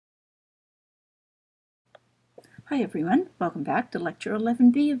Hi everyone, welcome back to Lecture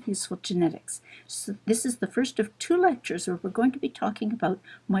 11B of Useful Genetics. So this is the first of two lectures where we're going to be talking about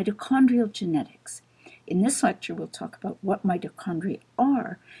mitochondrial genetics. In this lecture we'll talk about what mitochondria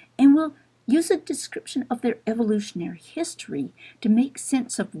are, and we'll use a description of their evolutionary history to make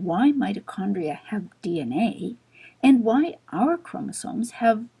sense of why mitochondria have DNA and why our chromosomes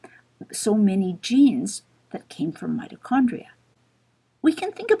have so many genes that came from mitochondria. We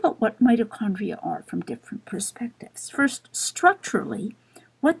can think about what mitochondria are from different perspectives. First, structurally,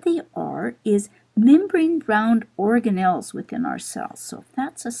 what they are is membrane-bound organelles within our cells. So if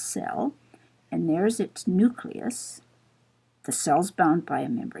that's a cell, and there's its nucleus, the cell's bound by a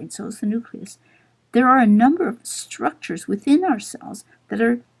membrane, so is the nucleus. There are a number of structures within our cells that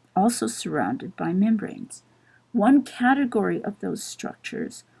are also surrounded by membranes. One category of those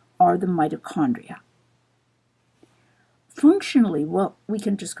structures are the mitochondria. Functionally, well, we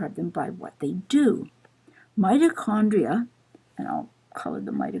can describe them by what they do. Mitochondria, and I'll color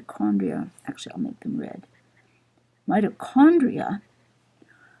the mitochondria, actually I'll make them red. Mitochondria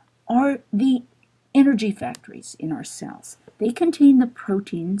are the energy factories in our cells. They contain the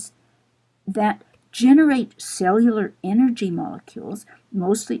proteins that generate cellular energy molecules,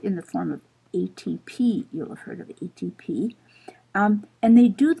 mostly in the form of ATP. You'll have heard of ATP. And they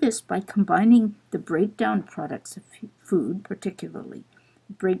do this by combining the breakdown products of food, particularly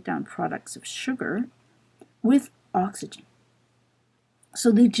breakdown products of sugar, with oxygen.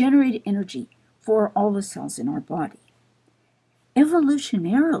 So they generate energy for all the cells in our body.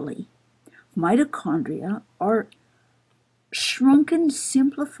 Evolutionarily, mitochondria are shrunken,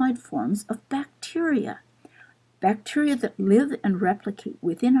 simplified forms of bacteria. Bacteria that live and replicate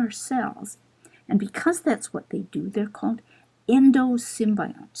within our cells. And because that's what they do, they're called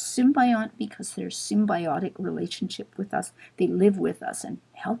endosymbiont. Symbiont because they're symbiotic relationship with us. They live with us and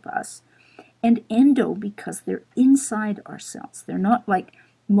help us. And endo because they're inside our cells. They're not like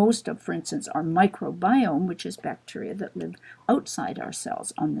most of, for instance, our microbiome, which is bacteria that live outside our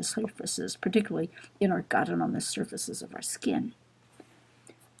cells on the surfaces, particularly in our gut and on the surfaces of our skin.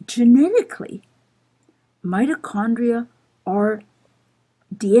 Genetically, mitochondria are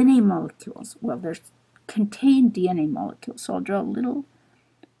DNA molecules. Well, they're contain DNA molecules. So I'll draw little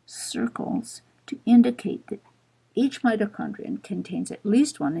circles to indicate that each mitochondrion contains at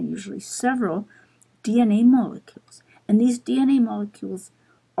least one and usually several DNA molecules. And these DNA molecules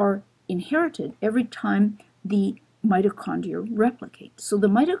are inherited every time the mitochondria replicate. So the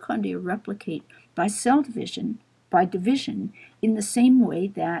mitochondria replicate by cell division, in the same way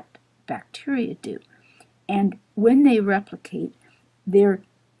that bacteria do. And when they replicate, their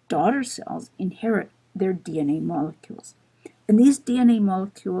daughter cells inherit their DNA molecules. And these DNA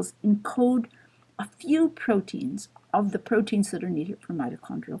molecules encode a few proteins of the proteins that are needed for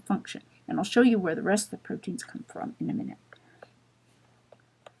mitochondrial function. And I'll show you where the rest of the proteins come from in a minute.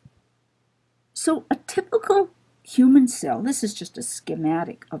 So a typical human cell, this is just a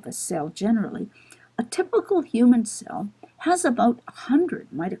schematic of a cell generally, a typical human cell has about 100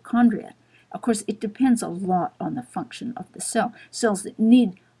 mitochondria. Of course, it depends a lot on the function of the cell. Cells that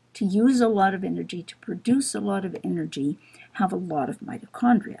need to use a lot of energy, to produce a lot of energy, have a lot of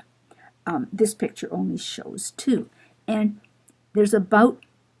mitochondria. This picture only shows 2. And there's about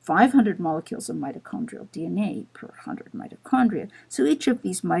 500 molecules of mitochondrial DNA per 100 mitochondria. So each of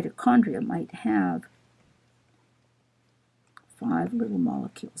these mitochondria might have 5 little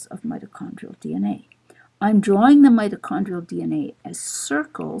molecules of mitochondrial DNA. I'm drawing the mitochondrial DNA as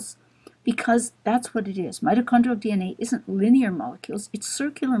circles because that's what it is. Mitochondrial DNA isn't linear molecules, it's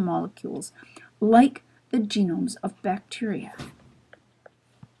circular molecules like the genomes of bacteria.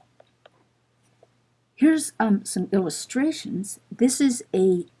 Here's some illustrations. This is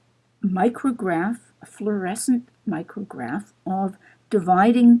a micrograph, a fluorescent micrograph of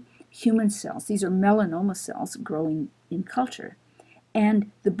dividing human cells. These are melanoma cells growing in culture. And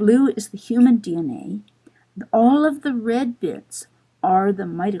the blue is the human DNA. All of the red bits are the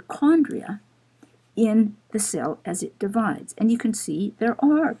mitochondria in the cell as it divides. And you can see there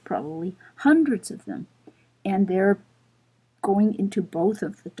are probably hundreds of them. And they're going into both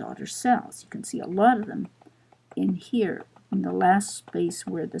of the daughter cells. You can see a lot of them in here, in the last space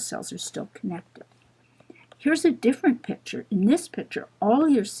where the cells are still connected. Here's a different picture. In this picture, all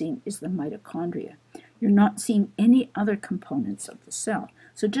you're seeing is the mitochondria. You're not seeing any other components of the cell.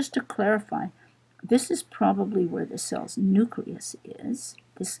 So just to clarify, this is probably where the cell's nucleus is,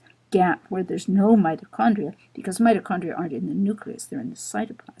 this gap where there's no mitochondria, because mitochondria aren't in the nucleus, they're in the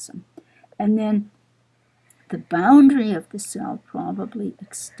cytoplasm. And then the boundary of the cell probably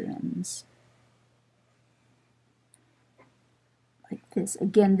extends like this.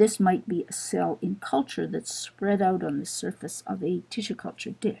 Again, this might be a cell in culture that's spread out on the surface of a tissue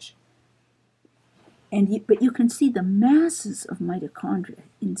culture dish. But you can see the masses of mitochondria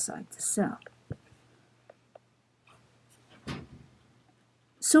inside the cell.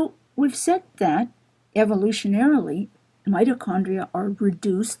 So we've said that evolutionarily, mitochondria are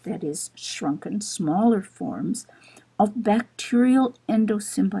reduced, that is, shrunken, smaller forms of bacterial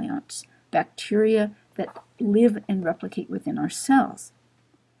endosymbionts, bacteria that live and replicate within our cells.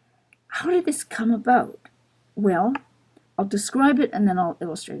 How did this come about? Well, I'll describe it and then I'll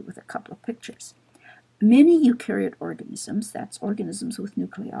illustrate it with a couple of pictures. Many eukaryote organisms, that's organisms with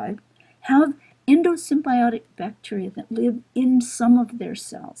nuclei, have endosymbiotic bacteria that live in some of their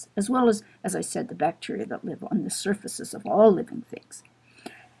cells, as well as I said, the bacteria that live on the surfaces of all living things.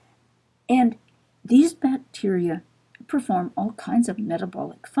 And these bacteria perform all kinds of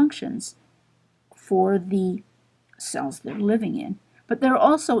metabolic functions for the cells they're living in, but they're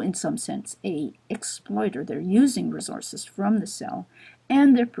also, in some sense, an exploiter. They're using resources from the cell,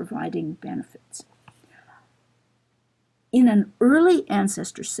 and they're providing benefits. In an early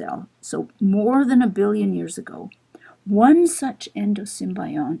ancestor cell, so more than 1 billion years ago, one such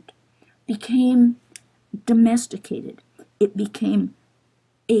endosymbiont became domesticated. It became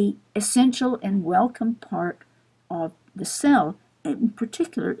an essential and welcome part of the cell. In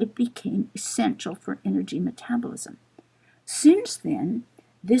particular, it became essential for energy metabolism. Since then,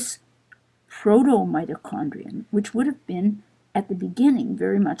 this proto-mitochondrion, which would have been at the beginning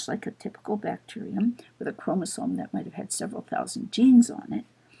very much like a typical bacterium with a chromosome that might have had several thousand genes on it,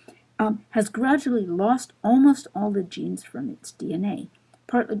 has gradually lost almost all the genes from its DNA,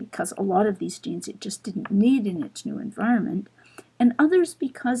 partly because a lot of these genes it just didn't need in its new environment, and others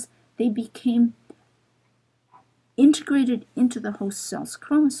because they became integrated into the host cell's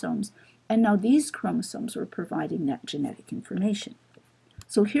chromosomes, and now these chromosomes were providing that genetic information.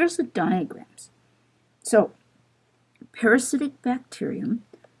 So here's the diagrams. So parasitic bacterium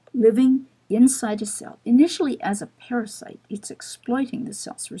living inside a cell. Initially as a parasite, it's exploiting the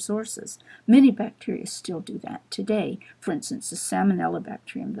cell's resources. Many bacteria still do that today. For instance, the Salmonella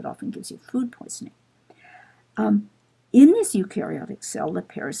bacterium that often gives you food poisoning. In this eukaryotic cell, the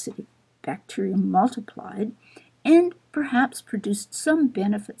parasitic bacterium multiplied and perhaps produced some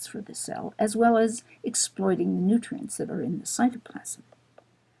benefits for the cell, as well as exploiting the nutrients that are in the cytoplasm.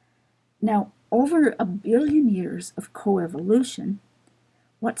 Now, over 1 billion years of coevolution,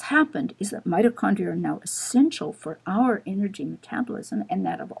 what's happened is that mitochondria are now essential for our energy metabolism and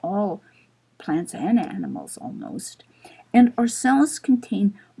that of all plants and animals almost. And our cells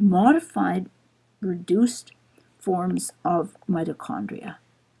contain modified, reduced forms of mitochondria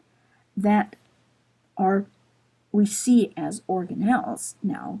that we see as organelles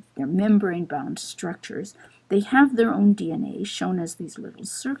now. They're membrane-bound structures. They have their own DNA, shown as these little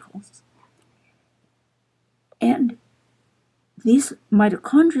circles. And these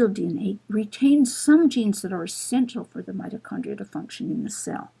mitochondrial DNA retains some genes that are essential for the mitochondria to function in the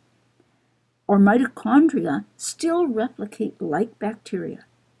cell. Our mitochondria still replicate like bacteria.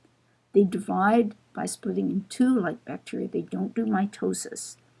 They divide by splitting in two like bacteria. They don't do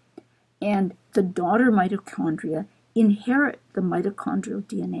mitosis. And the daughter mitochondria inherit the mitochondrial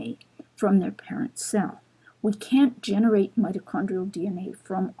DNA from their parent cell. We can't generate mitochondrial DNA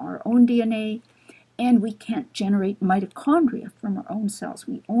from our own DNA, and we can't generate mitochondria from our own cells.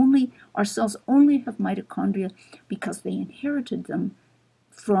 Our cells only have mitochondria because they inherited them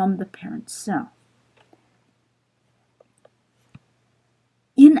from the parent cell.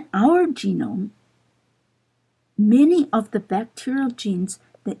 In our genome, many of the bacterial genes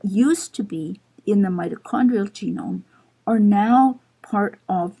that used to be in the mitochondrial genome are now part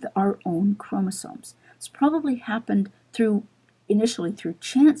of our own chromosomes. It's probably happened initially through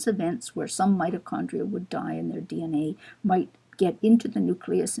chance events where some mitochondria would die and their DNA might get into the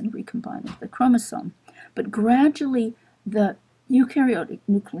nucleus and recombine with the chromosome. But gradually, the eukaryotic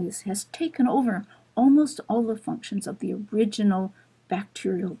nucleus has taken over almost all the functions of the original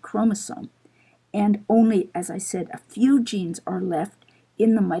bacterial chromosome. And only, as I said, a few genes are left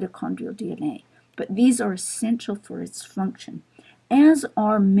in the mitochondrial DNA. But these are essential for its function, as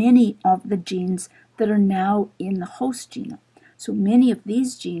are many of the genes that are now in the host genome. So many of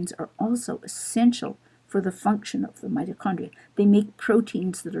these genes are also essential for the function of the mitochondria. They make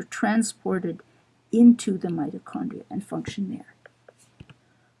proteins that are transported into the mitochondria and function there.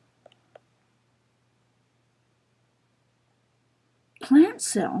 Plant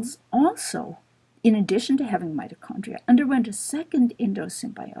cells also, in addition to having mitochondria, underwent a second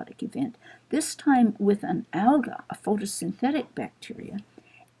endosymbiotic event, this time with an alga, a photosynthetic bacteria,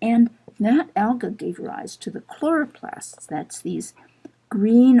 and That alga gave rise to the chloroplasts. That's these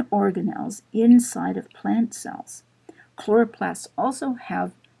green organelles inside of plant cells. Chloroplasts also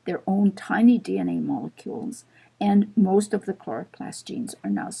have their own tiny DNA molecules, and most of the chloroplast genes are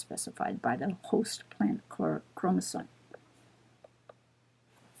now specified by the host plant chromosome.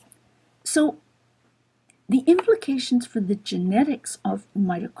 So the implications for the genetics of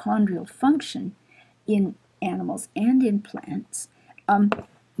mitochondrial function in animals and in plants,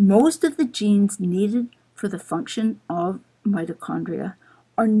 most of the genes needed for the function of mitochondria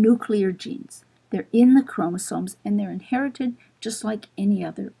are nuclear genes. They're in the chromosomes and they're inherited just like any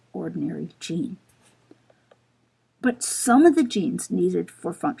other ordinary gene. But some of the genes needed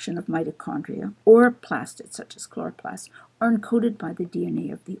for function of mitochondria or plastids such as chloroplasts are encoded by the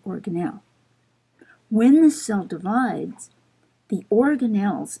DNA of the organelle. When the cell divides, the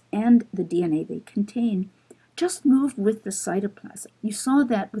organelles and the DNA they contain just move with the cytoplasm. You saw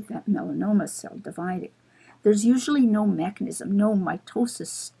that with that melanoma cell dividing. There's usually no mechanism, no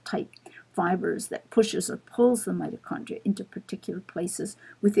mitosis type fibers that pushes or pulls the mitochondria into particular places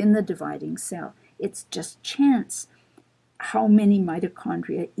within the dividing cell. It's just chance how many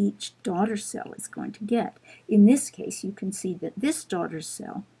mitochondria each daughter cell is going to get. In this case, you can see that this daughter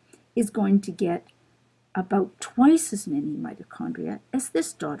cell is going to get about twice as many mitochondria as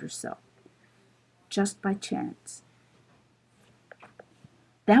this daughter cell, just by chance.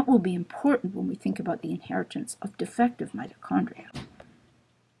 That will be important when we think about the inheritance of defective mitochondria.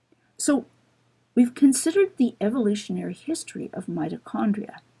 So we've considered the evolutionary history of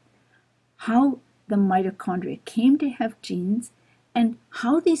mitochondria, how the mitochondria came to have genes, and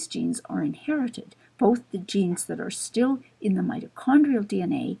how these genes are inherited, both the genes that are still in the mitochondrial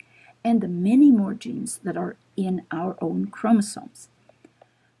DNA and the many more genes that are in our own chromosomes.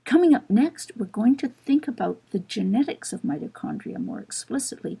 Coming up next, we're going to think about the genetics of mitochondria more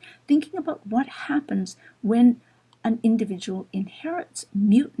explicitly, thinking about what happens when an individual inherits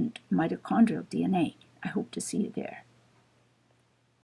mutant mitochondrial DNA. I hope to see you there.